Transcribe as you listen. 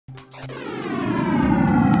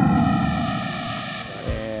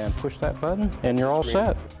push that button and you're all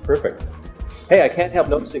set. Perfect. Hey, I can't help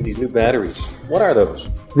noticing these new batteries. What are those?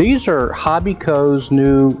 These are Hobbico's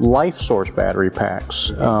new LiFeSource battery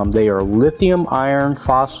packs. They are lithium iron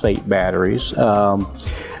phosphate batteries,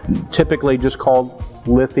 typically just called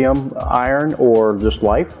lithium iron or just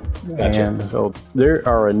Life. Gotcha. And so they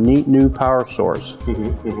are a neat new power source.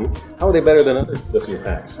 How are they better than other lithium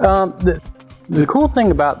packs? The cool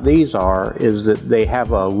thing about these is that they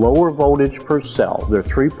have a lower voltage per cell. They're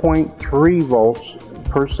 3.3 volts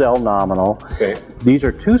per cell nominal. Okay. These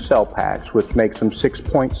are 2-cell packs, which makes them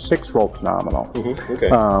 6.6 volts nominal. Okay.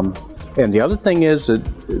 And the other thing is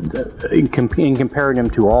that in comparing them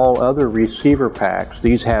to all other receiver packs,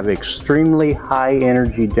 these have extremely high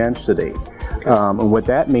energy density. Okay. And what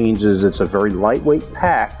that means is it's a very lightweight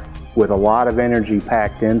pack with a lot of energy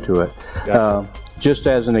packed into it. Gotcha. Just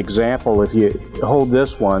as an example, if you hold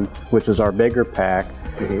this one, which is our bigger pack,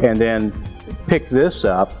 and then pick this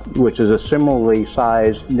up, which is a similarly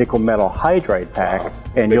sized nickel metal hydride pack,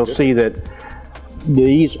 and you'll see that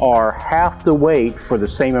these are half the weight for the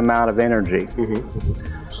same amount of energy.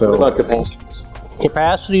 So, what about capacities?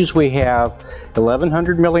 Capacities, we have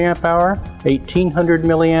 1100 milliamp hour, 1800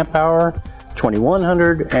 milliamp hour,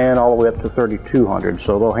 2100, and all the way up to 3200.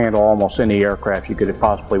 So they'll handle almost any aircraft you could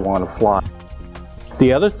possibly want to fly.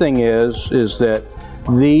 The other thing is that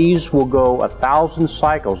these will go 1,000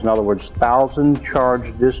 cycles, in other words, 1,000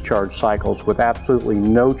 charge-discharge cycles with absolutely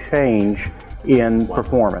no change in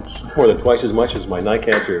performance. More than twice as much as my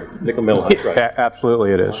NiCads or nickel metal hydride.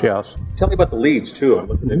 Absolutely it is, yes. Tell me about the leads too. I'm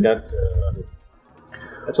looking at that.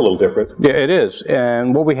 That's a little different. Yeah, it is.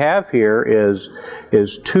 And what we have here is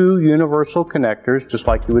 2 universal connectors, just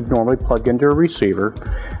like you would normally plug into a receiver.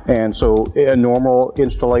 And so in normal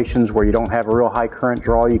installations where you don't have a real high current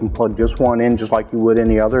draw, you can plug just one in just like you would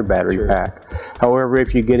any other battery pack. However,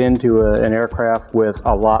 if you get into an aircraft with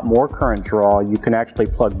a lot more current draw, you can actually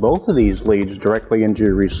plug both of these leads directly into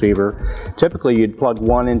your receiver. Typically, you'd plug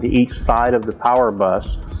one into each side of the power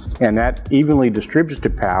bus, and that evenly distributes the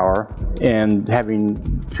power, and having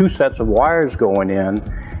 2 sets of wires going in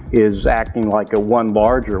is acting like one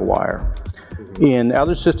larger wire. In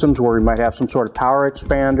other systems where we might have some sort of power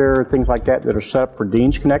expander, things like that are set up for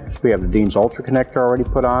Dean's connectors, we have the Dean's Ultra connector already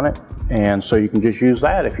put on it, and so you can just use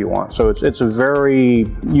that if you want. So it's a very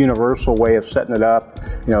universal way of setting it up.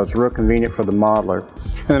 You know, it's real convenient for the modeler.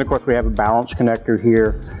 And then of course we have a balance connector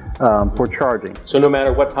here for charging. So no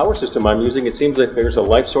matter what power system I'm using, it seems like there's a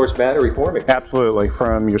LiFeSource battery for me. Absolutely.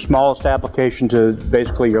 From your smallest application to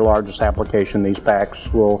basically your largest application, these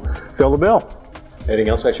packs will fill the bill. Anything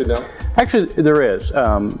else I should know? Actually, there is.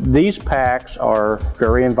 These packs are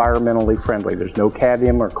very environmentally friendly. There's no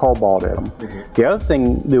cadmium or cobalt in them. The other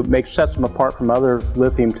thing that sets them apart from other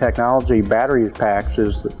lithium technology battery packs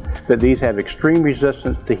is that these have extreme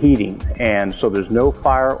resistance to heating, and so there's no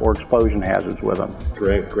fire or explosion hazards with them.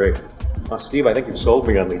 Great, great. Steve, I think you've sold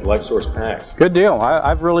me on these LiFeSource packs. Good deal.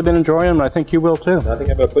 I've really been enjoying them, and I think you will too. I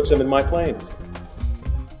think I'm going to put some in my plane.